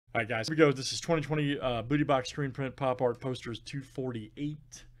All right, guys, here we go. This is 2020 Booty Box Screen Print Pop Art Posters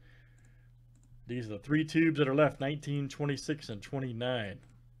 248. These are the 3 tubes that are left, 19, 26, and 29.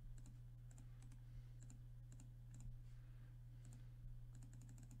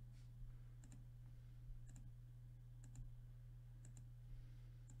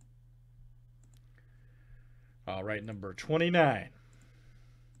 All right, number 29.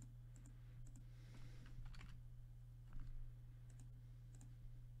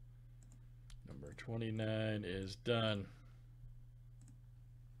 Number 29 is done.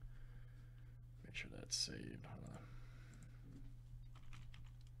 Make sure that's saved. Hold on.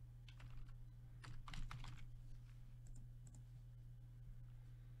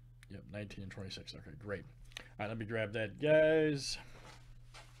 Yep, 19 and 26. Okay, great. All right, let me grab that, guys.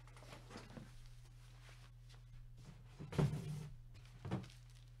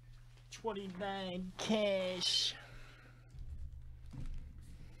 $29 cash.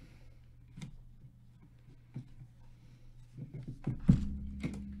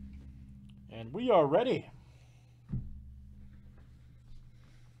 And we are ready.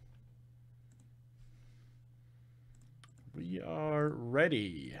 We are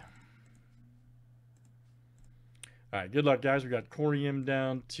ready. All right, good luck, guys. We got Corey M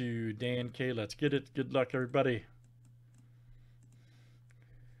down to Dan K. Let's get it. Good luck, everybody.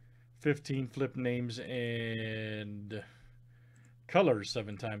 15 flip names and colors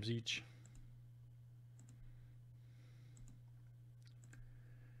 7 times each.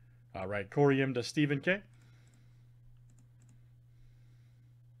 All right, Corey M to Stephen K.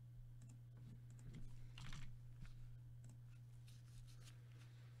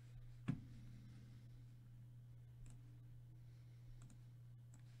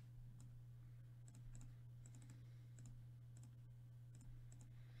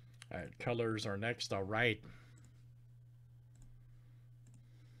 All right, colors are next. All right.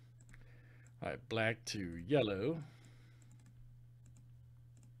 All right, black to yellow.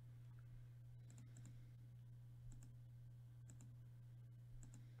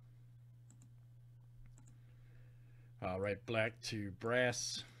 All right, black to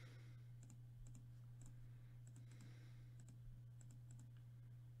brass.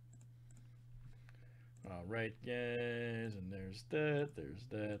 All right, guys, and there's that, there's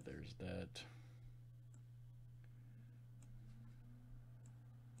that, there's that.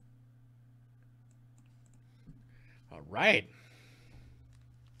 All right.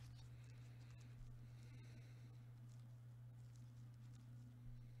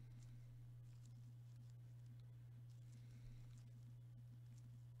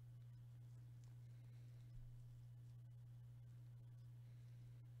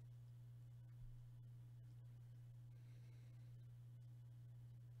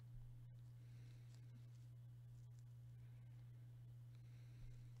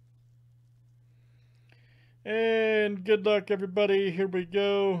 And good luck, everybody. Here we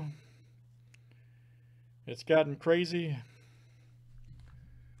go. It's gotten crazy.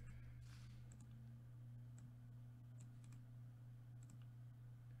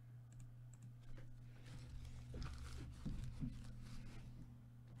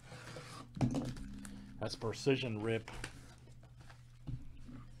 That's precision rip.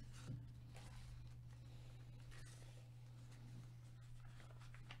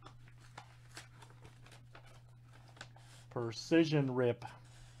 Precision rip.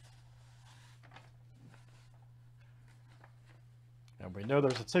 And we know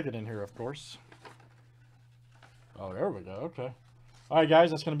there's a ticket in here, of course. Oh, there we go. Okay. All right, guys.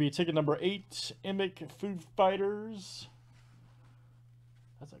 That's going to be ticket number 8, Emic Foo Fighters.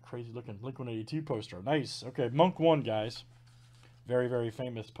 That's a crazy looking Blink-182 poster. Nice. Okay, Monk 1, guys. Very, very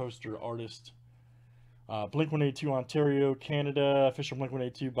famous poster artist. Blink-182 Ontario, Canada. Official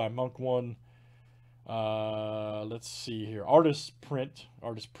Blink-182 by Monk 1. Let's see here. Artist print.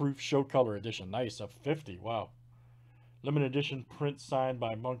 Artist proof. Show color edition. Nice. A 50. Wow. Limited edition print signed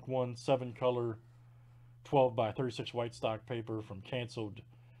by Monk 1. 7 color. 12 by 36 white stock paper from canceled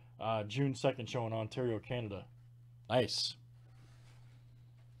June 2nd show in Ontario, Canada. Nice.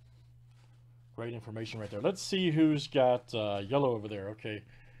 Great information right there. Let's see who's got yellow over there. Okay.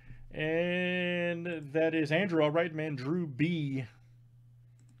 And that is Andrew. All right, man. Drew B.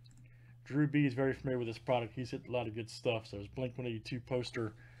 Drew B is very familiar with this product. He's hit a lot of good stuff. So it's Blink-182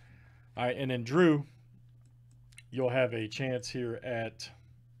 poster. All right, and then Drew, you'll have a chance here at,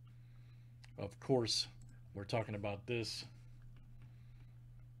 of course, we're talking about this.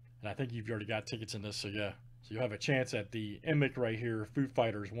 And I think you've already got tickets in this, so yeah. So you'll have a chance at the Emic right here, Foo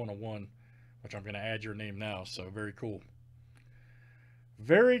Fighters 101, which I'm going to add your name now. So very cool.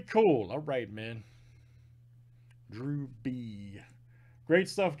 Very cool. All right, man. Drew B. Great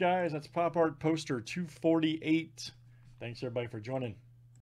stuff, guys. That's Pop Art Poster 248. Thanks, everybody, for joining.